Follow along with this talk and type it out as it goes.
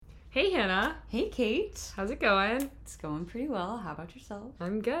Hey, Hannah. Hey, Kate. How's it going? It's going pretty well. How about yourself?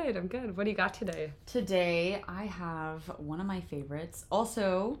 I'm good. What do you got today? Today, I have one of my favorites.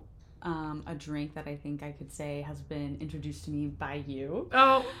 Also, a drink that I think I could say has been introduced to me by you.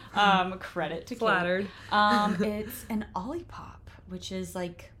 Oh. Credit to Flattered. Kate. It's an Olipop, which is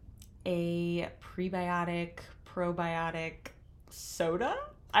like a prebiotic, probiotic soda.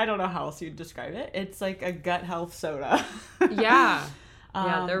 I don't know how else you'd describe it. It's like a gut health soda. Yeah.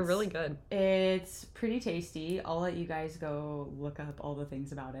 Yeah, they're really good. It's pretty tasty. I'll let you guys go look up all the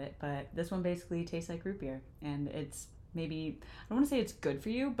things about it. But this one basically tastes like root beer. And it's maybe, I don't want to say it's good for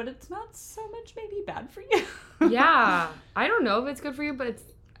you, but it's not so much maybe bad for you. Yeah. I don't know if it's good for you, but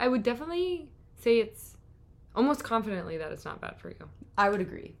I would definitely say it's almost confidently that it's not bad for you. I would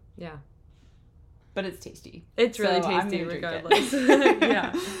agree. Yeah. But it's tasty. It's really tasty regardless.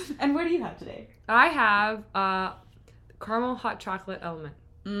 Yeah. And what do you have today? I have caramel hot chocolate element.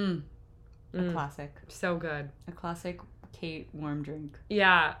 A classic. So good. A classic Kate warm drink.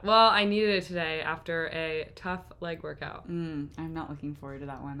 Yeah. Well, I needed it today after a tough leg workout. I'm not looking forward to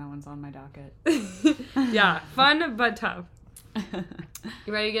that one. That one's on my docket. Yeah. Fun, but tough.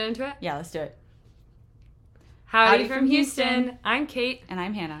 You ready to get into it? Yeah, let's do it. Howdy from Houston. I'm Kate. And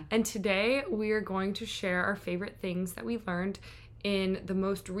I'm Hannah. And today we are going to share our favorite things that we learned in the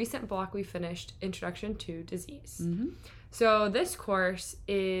most recent block we finished, Introduction to Disease. Mm-hmm. So this course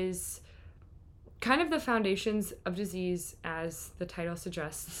is kind of the foundations of disease, as the title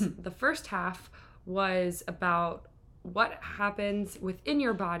suggests. The first half was about what happens within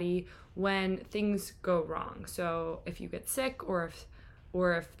your body when things go wrong. So if you get sick or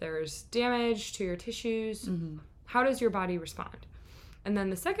if there's damage to your tissues, how does your body respond? And then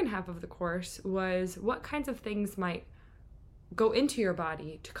the second half of the course was what kinds of things might go into your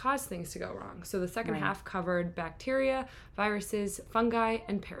body to cause things to go wrong. So the second half covered bacteria, viruses, fungi,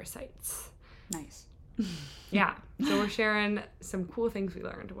 and parasites. Nice. Yeah. So we're sharing some cool things we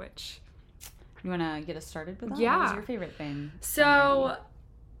learned, which... You want to get us started with that? Yeah. What was your favorite thing? So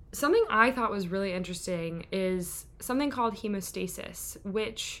something I thought was really interesting is something called hemostasis,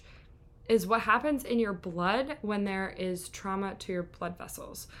 which is what happens in your blood when there is trauma to your blood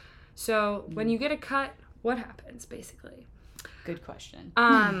vessels. So when you get a cut, what happens, basically? Good question.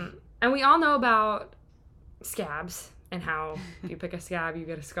 And we all know about scabs and how if you pick a scab, you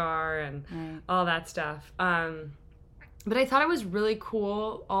get a scar and all that stuff. But I thought it was really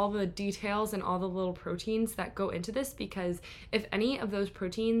cool, all the details and all the little proteins that go into this, because if any of those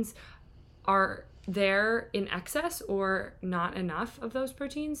proteins are there in excess or not enough of those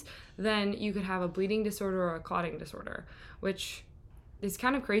proteins, then you could have a bleeding disorder or a clotting disorder, which is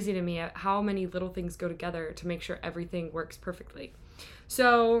kind of crazy to me at how many little things go together to make sure everything works perfectly.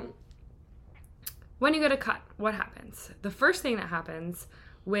 So when you get a cut, what happens? The first thing that happens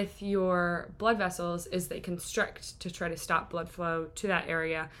with your blood vessels is they constrict to try to stop blood flow to that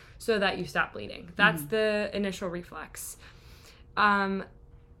area so that you stop bleeding. That's the initial reflex. And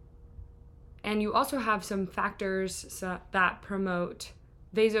you also have some factors that promote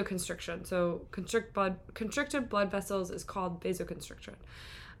vasoconstriction. So constricted blood vessels is called vasoconstriction.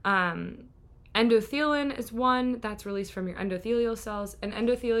 Endothelin is one that's released from your endothelial cells, and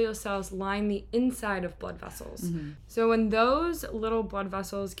endothelial cells line the inside of blood vessels. So when those little blood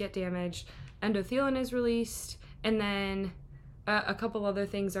vessels get damaged, endothelin is released, and then a couple other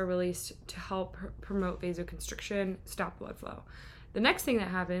things are released to help promote vasoconstriction, stop blood flow. The next thing that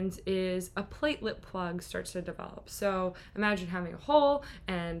happens is a platelet plug starts to develop. So imagine having a hole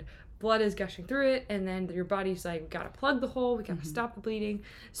and blood is gushing through it, and then your body's like, we gotta plug the hole, we gotta stop the bleeding.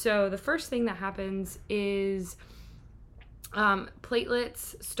 So the first thing that happens is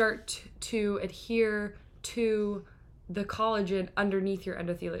platelets start to adhere to the collagen underneath your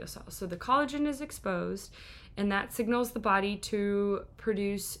endothelial cells. So the collagen is exposed, and that signals the body to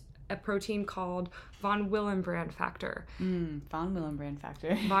produce a protein called von Willebrand factor. Von Willebrand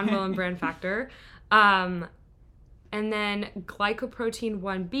factor. Von Willebrand factor. And then glycoprotein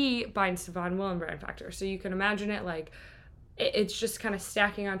 1b binds to von Willebrand factor. So you can imagine it like it's just kind of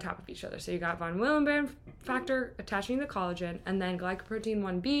stacking on top of each other. So you got von Willebrand factor attaching to the collagen, and then glycoprotein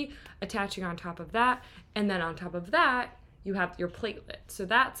 1b attaching on top of that. And then on top of that, you have your platelet. So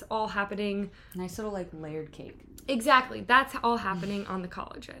that's all happening. Nice little like layered cake. Exactly. That's all happening on the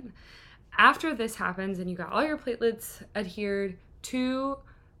collagen. After this happens and you got all your platelets adhered to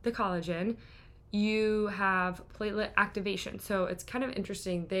the collagen, you have platelet activation. So it's kind of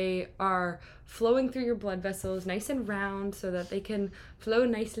interesting. They are flowing through your blood vessels nice and round so that they can flow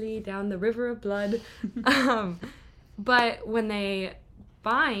nicely down the river of blood. But when they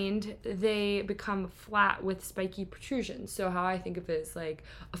bind, they become flat with spiky protrusions. So how I think of it is like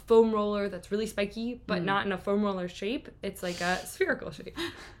a foam roller that's really spiky, but not in a foam roller shape. It's like a spherical shape.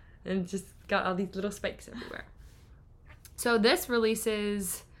 And just got all these little spikes everywhere. So this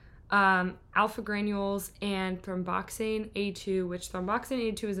releases alpha granules and thromboxane A2, which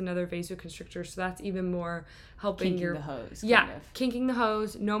thromboxane A2 is another vasoconstrictor, so that's even more helping kinking the hose. Kinking the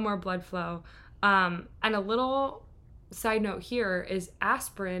hose, no more blood flow. And a little side note here is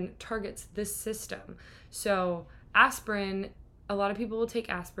aspirin targets this system. So aspirin, a lot of people will take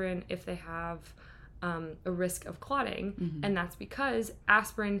aspirin if they have a risk of clotting, and that's because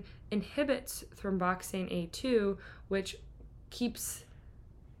aspirin inhibits thromboxane A2, which keeps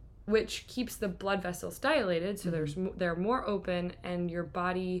the blood vessels dilated, so they're more open, and your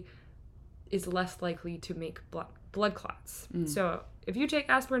body is less likely to make blood clots. So if you take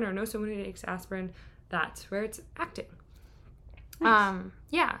aspirin or know someone who takes aspirin, that's where it's acting. Nice.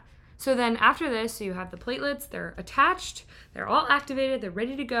 So then after this, so you have the platelets, they're attached, they're all activated, they're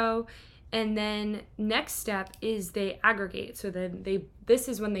ready to go. And then next step is they aggregate. So then this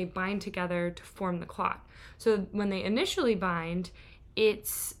is when they bind together to form the clot. So when they initially bind,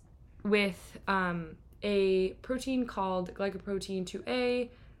 it's with a protein called glycoprotein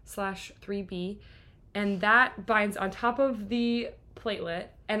 2A/3B, and that binds on top of the platelet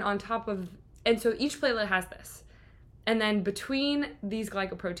and so each platelet has this. And then between these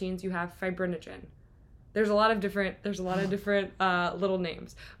glycoproteins, you have fibrinogen. There's a lot of different little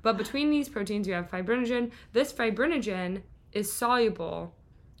names. But between these proteins, you have fibrinogen. This fibrinogen is soluble,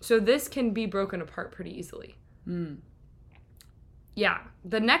 so this can be broken apart pretty easily. Yeah.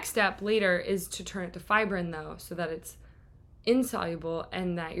 The next step later is to turn it to fibrin, though, so that it's insoluble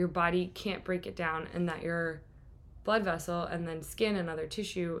and that your body can't break it down, and that your blood vessel and then skin and other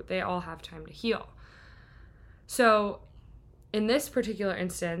tissue, they all have time to heal. So in this particular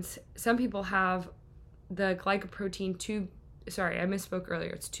instance, some people have the glycoprotein 2, sorry, I misspoke earlier.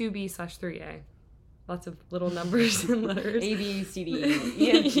 It's 2B/3A. Lots of little numbers and letters. A, B, C, D,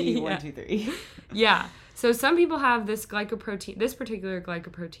 E, F, G, 1, 2, 3. Yeah. So some people have this particular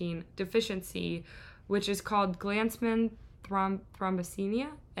glycoprotein deficiency, which is called Glanzmann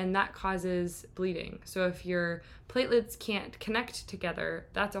thrombocythemia, and that causes bleeding. So if your platelets can't connect together,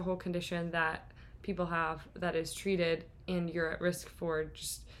 that's a whole condition that people have that is treated, and you're at risk for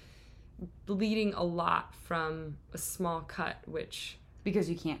just bleeding a lot from a small cut, because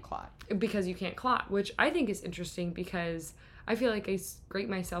you can't clot, which I think is interesting, because I feel like I scrape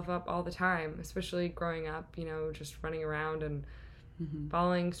myself up all the time, especially growing up, just running around and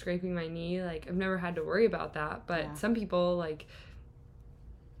falling, scraping my knee. Like, I've never had to worry about that, but some people, like,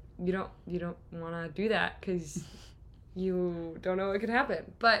 you don't want to do that because you don't know what could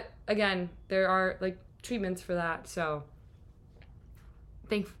happen. But again, there are like treatments for that, so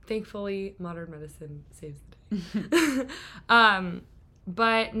thankfully modern medicine saves the day.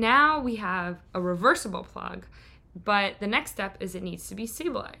 But now we have a reversible plug, but the next step is it needs to be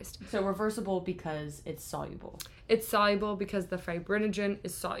stabilized. So reversible because it's soluble. It's soluble because the fibrinogen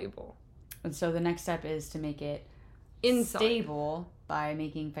is soluble. And so the next step is to make it stable by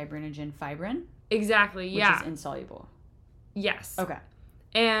making fibrinogen fibrin. Exactly, yeah. Which is insoluble. Yes. Okay.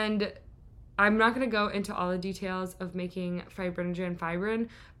 And I'm not going to go into all the details of making fibrinogen fibrin,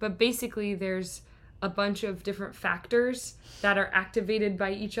 but basically there's a bunch of different factors that are activated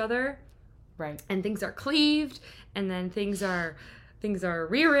by each other. Right. And things are cleaved, and then things are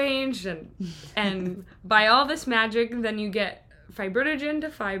rearranged, and by all this magic, then you get fibrinogen to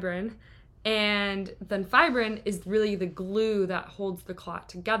fibrin, and then fibrin is really the glue that holds the clot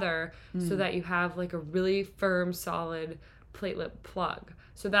together, so that you have like a really firm, solid platelet plug.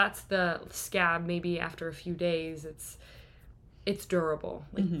 So that's the scab. Maybe after a few days, it's durable.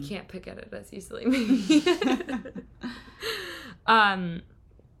 Like, you can't pick at it as easily, maybe.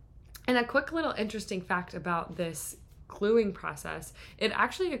 And a quick little interesting fact about this gluing process, it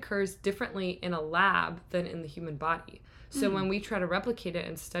actually occurs differently in a lab than in the human body. So when we try to replicate it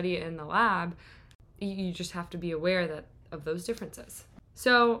and study it in the lab, you just have to be aware of those differences.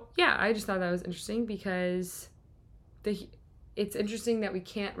 So yeah, I just thought that was interesting, because it's interesting that we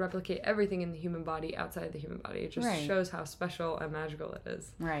can't replicate everything in the human body outside of the human body. It just shows how special and magical it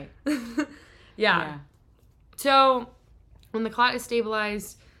is. Right. Yeah. So when the clot is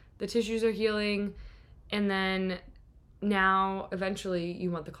stabilized, the tissues are healing, and then now eventually you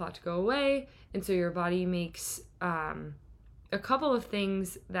want the clot to go away, and so your body makes a couple of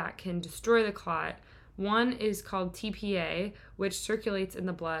things that can destroy the clot. One is called TPA, which circulates in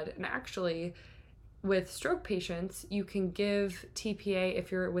the blood, and actually with stroke patients, you can give TPA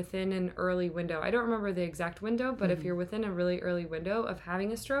if you're within an early window. I don't remember the exact window, but if you're within a really early window of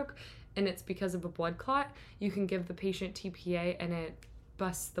having a stroke and it's because of a blood clot, you can give the patient TPA and it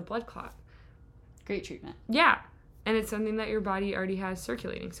busts the blood clot. Great treatment. Yeah. And it's something that your body already has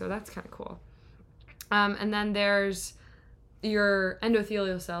circulating, so that's kind of cool. And then there's your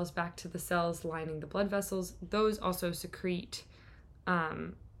endothelial cells, back to the cells lining the blood vessels. Those also secrete a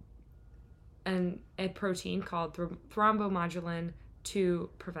protein called thrombomodulin to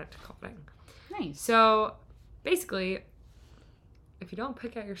prevent clotting. Nice. So basically, if you don't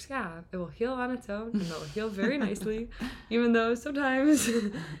pick at your scab, it will heal on its own, and it will heal very nicely, even though sometimes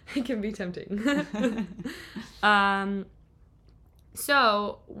it can be tempting.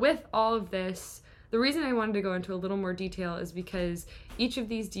 So with all of this, the reason I wanted to go into a little more detail is because each of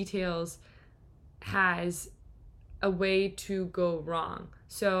these details has a way to go wrong.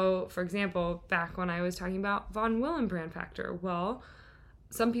 So, for example, back when I was talking about von Willebrand factor, well,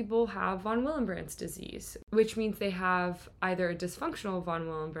 some people have von Willebrand's disease, which means they have either a dysfunctional von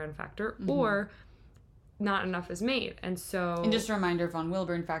Willebrand factor or not enough is made. And so... And just a reminder, von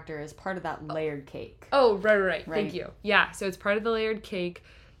Willebrand factor is part of that layered cake. Oh, right. Thank you. Yeah, so it's part of the layered cake.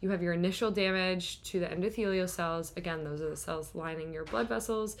 You have your initial damage to the endothelial cells. Again, those are the cells lining your blood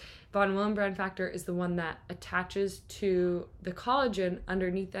vessels. Von Willebrand factor is the one that attaches to the collagen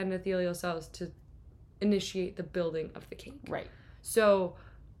underneath the endothelial cells to initiate the building of the cake. Right. So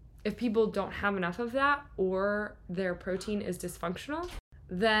if people don't have enough of that or their protein is dysfunctional,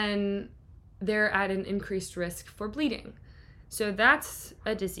 then they're at an increased risk for bleeding. So that's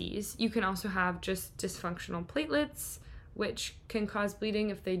a disease. You can also have just dysfunctional platelets, which can cause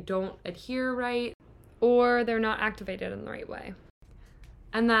bleeding if they don't adhere right or they're not activated in the right way.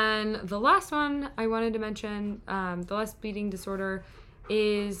 And then the last one I wanted to mention, the less bleeding disorder,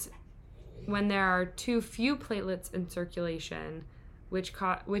 is when there are too few platelets in circulation, which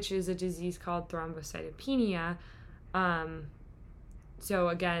is a disease called thrombocytopenia. So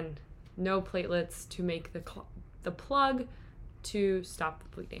again, no platelets to make the plug to stop the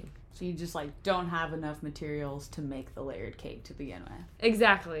bleeding. So you just don't have enough materials to make the layered cake to begin with.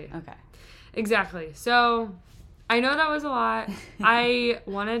 Exactly. Okay. Exactly. So I know that was a lot. I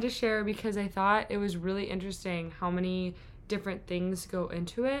wanted to share because I thought it was really interesting how many different things go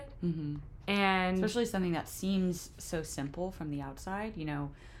into it. Mm-hmm. And especially something that seems so simple from the outside.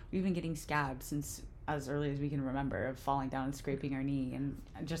 We've been getting scabs since as early as we can remember, of falling down and scraping our knee, and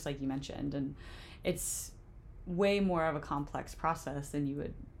just like you mentioned. And it's way more of a complex process than you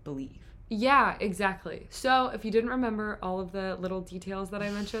would believe. Yeah, exactly. So if you didn't remember all of the little details that I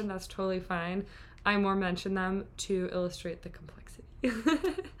mentioned, that's totally fine. I more mentioned them to illustrate the complexity.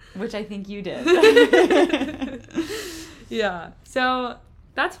 Which I think you did. Yeah. So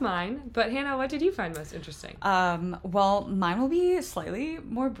that's mine. But Hannah, what did you find most interesting? Well, mine will be slightly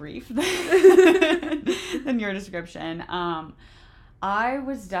more brief than your description. I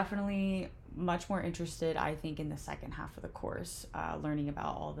was definitely much more interested, I think, in the second half of the course, learning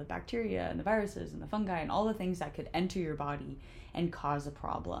about all the bacteria and the viruses and the fungi and all the things that could enter your body and cause a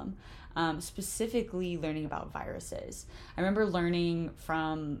problem. Specifically learning about viruses. I remember learning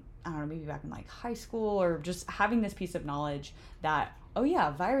from, I don't know, maybe back in like high school, or just having this piece of knowledge that, oh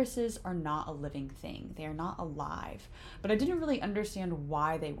yeah, viruses are not a living thing. They are not alive. But I didn't really understand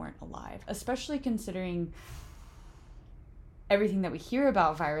why they weren't alive, especially considering everything that we hear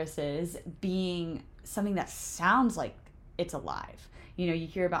about viruses being something that sounds like it's alive. You know, you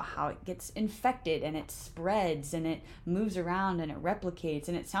hear about how it gets infected and it spreads and it moves around and it replicates,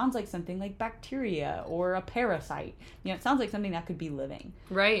 and it sounds like something like bacteria or a parasite. You know, it sounds like something that could be living.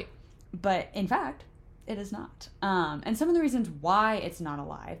 Right. But in fact, it is not. And some of the reasons why it's not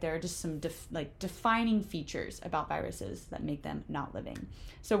alive, there are just some defining features about viruses that make them not living.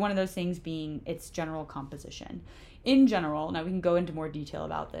 So one of those things being its general composition. In general, now we can go into more detail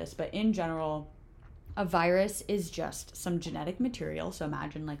about this, but in general, a virus is just some genetic material. So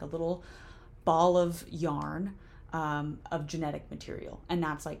imagine like a little ball of yarn of genetic material. And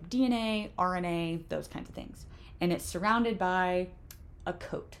that's like DNA, RNA, those kinds of things. And it's surrounded by a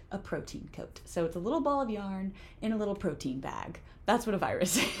coat, a protein coat. So it's a little ball of yarn in a little protein bag. That's what a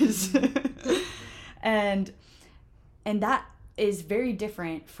virus is. And that is very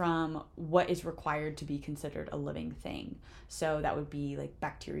different from what is required to be considered a living thing. So that would be like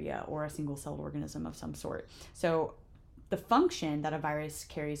bacteria or a single-celled organism of some sort. So the function that a virus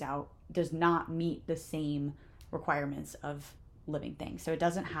carries out does not meet the same requirements of living thing. So it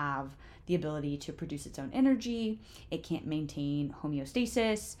doesn't have the ability to produce its own energy. It can't maintain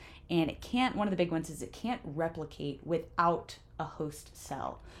homeostasis. And it can't, one of the big ones is it can't replicate without a host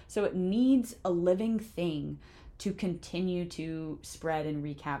cell. So it needs a living thing to continue to spread and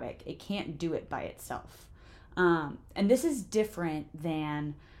wreak havoc. It can't do it by itself. And this is different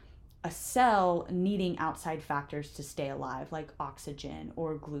than a cell needing outside factors to stay alive, like oxygen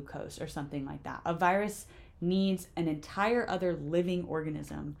or glucose or something like that. A virus needs an entire other living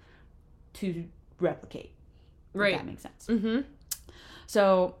organism to replicate. Right. If that makes sense. Mm-hmm.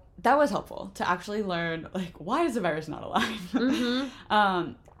 So that was helpful to actually learn, like, why is the virus not alive?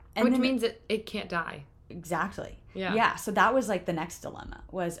 Mm-hmm. Which means it can't die. Exactly. Yeah. So that was like the next dilemma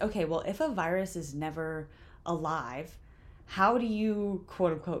was, okay, well, if a virus is never alive, how do you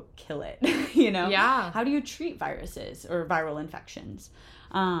quote unquote kill it? Yeah. How do you treat viruses or viral infections?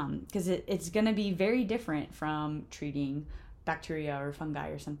 Because it's going to be very different from treating bacteria or fungi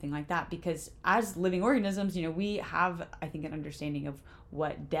or something like that, because as living organisms, we have, I think, an understanding of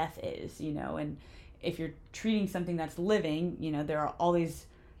what death is, and if you're treating something that's living, there are all these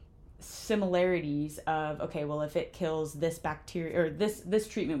similarities of, okay, well, if it kills this bacteria, or this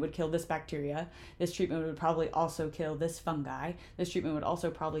treatment would kill this bacteria, this treatment would probably also kill this fungi, this treatment would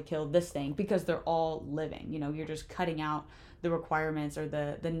also probably kill this thing, because they're all living. You're just cutting out the requirements or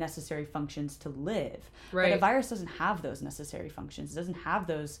the necessary functions to live. Right. But a virus doesn't have those necessary functions. It doesn't have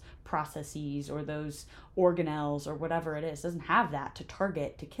those processes or those organelles or whatever it is. It doesn't have that to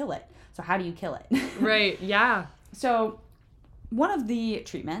target to kill it. So how do you kill it? Right. Yeah. So one of the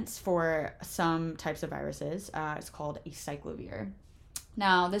treatments for some types of viruses is called acyclovir.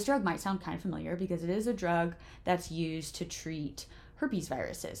 Now, this drug might sound kind of familiar because it is a drug that's used to treat herpes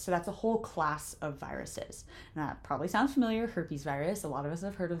viruses. So that's a whole class of viruses. And that probably sounds familiar, herpes virus. A lot of us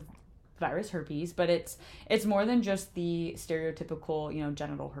have heard of virus herpes, but it's more than just the stereotypical,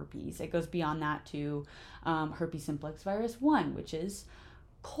 genital herpes. It goes beyond that to herpes simplex virus 1, which is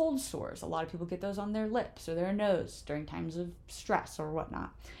cold sores. A lot of people get those on their lips or their nose during times of stress or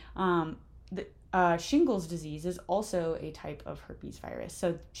whatnot. Shingles disease is also a type of herpes virus.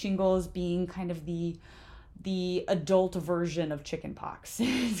 So shingles being kind of the adult version of chickenpox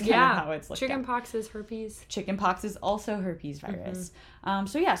is kind of how it's looked Chickenpox is herpes. Chickenpox is also herpes virus.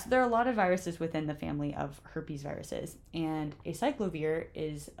 So there are a lot of viruses within the family of herpes viruses, and acyclovir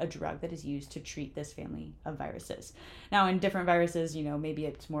is a drug that is used to treat this family of viruses. Now, in different viruses, maybe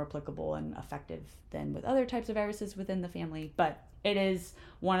it's more applicable and effective than with other types of viruses within the family, but it is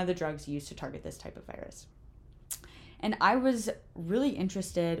one of the drugs used to target this type of virus. And I was really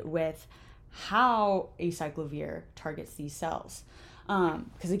interested with how acyclovir targets these cells.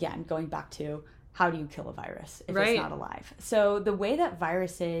 Because again, going back to how do you kill a virus if it's not alive? So the way that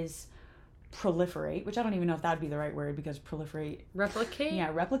viruses proliferate, which I don't even know if that would be the right word, because replicate,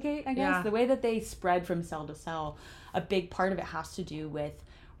 I guess. Yeah. The way that they spread from cell to cell, a big part of it has to do with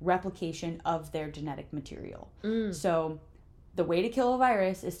replication of their genetic material. So the way to kill a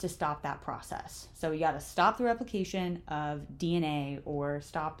virus is to stop that process. So you got to stop the replication of DNA or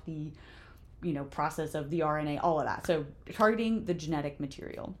stop the process of the RNA, all of that. So targeting the genetic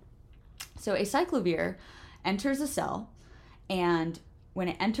material. So acyclovir enters a cell, and when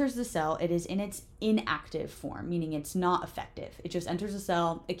it enters the cell, it is in its inactive form, meaning it's not effective. It just enters a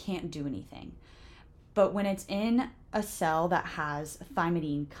cell, it can't do anything. But when it's in a cell that has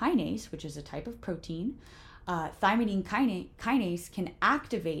thymidine kinase, which is a type of protein, thymidine kinase can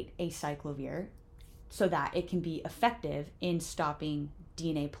activate acyclovir so that it can be effective in stopping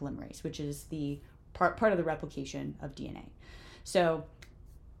DNA polymerase, which is the part of the replication of DNA. So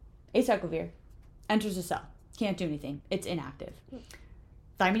acyclovir enters a cell, can't do anything, it's inactive.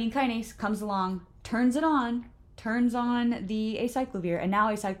 Thymidine kinase comes along, turns on the acyclovir, and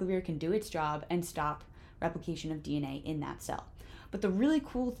now acyclovir can do its job and stop replication of DNA in that cell. But the really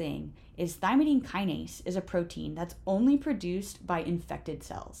cool thing is thymidine kinase is a protein that's only produced by infected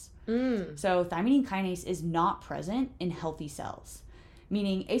cells. So thymidine kinase is not present in healthy cells,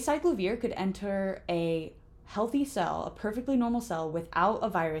 meaning acyclovir could enter a healthy cell, a perfectly normal cell without a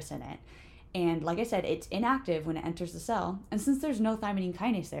virus in it. And like I said, it's inactive when it enters the cell. And since there's no thymidine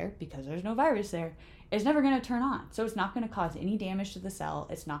kinase there, because there's no virus there, it's never going to turn on. So it's not going to cause any damage to the cell.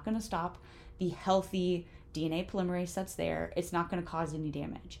 It's not going to stop the healthy DNA polymerase that's there. It's not going to cause any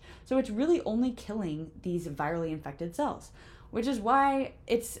damage. So it's really only killing these virally infected cells, which is why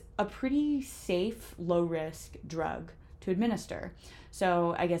it's a pretty safe, low-risk drug to administer.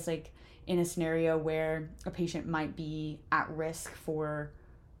 So I guess like in a scenario where a patient might be at risk for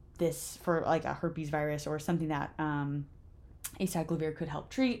like a herpes virus or something that acyclovir could help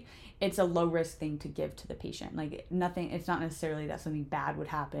treat. It's a low risk thing to give to the patient. Like nothing, it's not necessarily that something bad would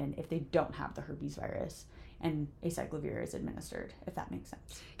happen if they don't have the herpes virus and acyclovir is administered, if that makes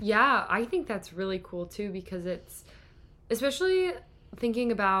sense. Yeah, I think that's really cool too, because it's, especially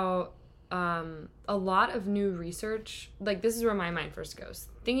thinking about a lot of new research, like this is where my mind first goes.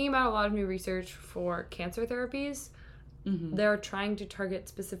 Thinking about a lot of new research for cancer therapies, they're trying to target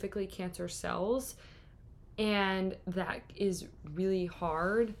specifically cancer cells, and that is really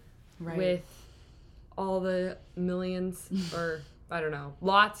hard with all the millions or I don't know,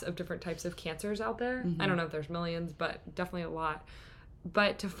 lots of different types of cancers out there. I don't know if there's millions, but definitely a lot.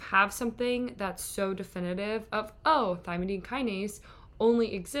 But to have something that's so definitive of, oh, thymidine kinase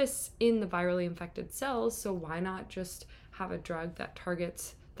only exists in the virally infected cells, so why not just have a drug that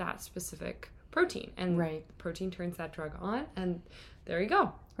targets that specific protein? And the protein turns that drug on, and there you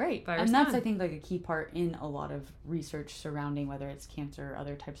go. Right. Virus and that's, done. I think, like a key part in a lot of research surrounding whether it's cancer or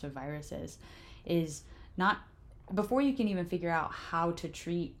other types of viruses is not, before you can even figure out how to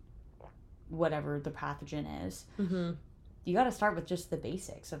treat whatever the pathogen is, you got to start with just the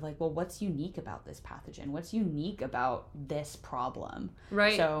basics of like, well, what's unique about this pathogen? What's unique about this problem?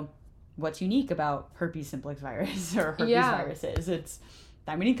 Right. So what's unique about herpes simplex virus or herpes viruses? It's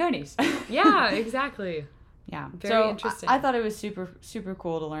thymidine kinase. Yeah, exactly. Yeah. Very interesting. I thought it was super, super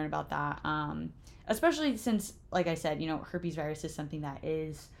cool to learn about that. Especially since, like I said, you know, herpes virus is something that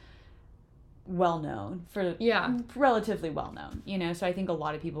is well known relatively well known, you know, so I think a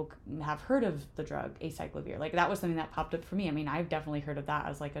lot of people have heard of the drug acyclovir. Like that was something that popped up for me. I mean, I've definitely heard of that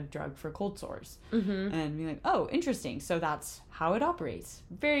as like a drug for cold sores and being like, oh, interesting, so that's how it operates.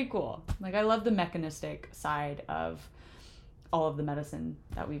 Very cool. Like I love the mechanistic side of all of the medicine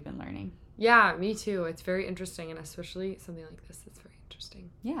that we've been learning. Yeah, me too. It's very interesting, and especially something like this, it's very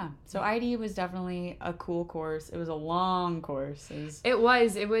interesting. Yeah. So ID was definitely a cool course. It was a long course. It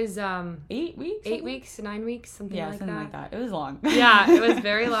was 8 weeks? 8 weeks, 9 weeks, something like that. Yeah, something like that. It was long. Yeah, it was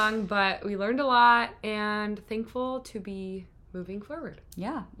very long, but we learned a lot, and thankful to be moving forward.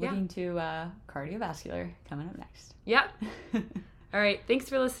 Yeah. Looking to cardiovascular coming up next. Yep. All right. Thanks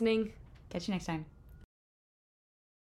for listening. Catch you next time.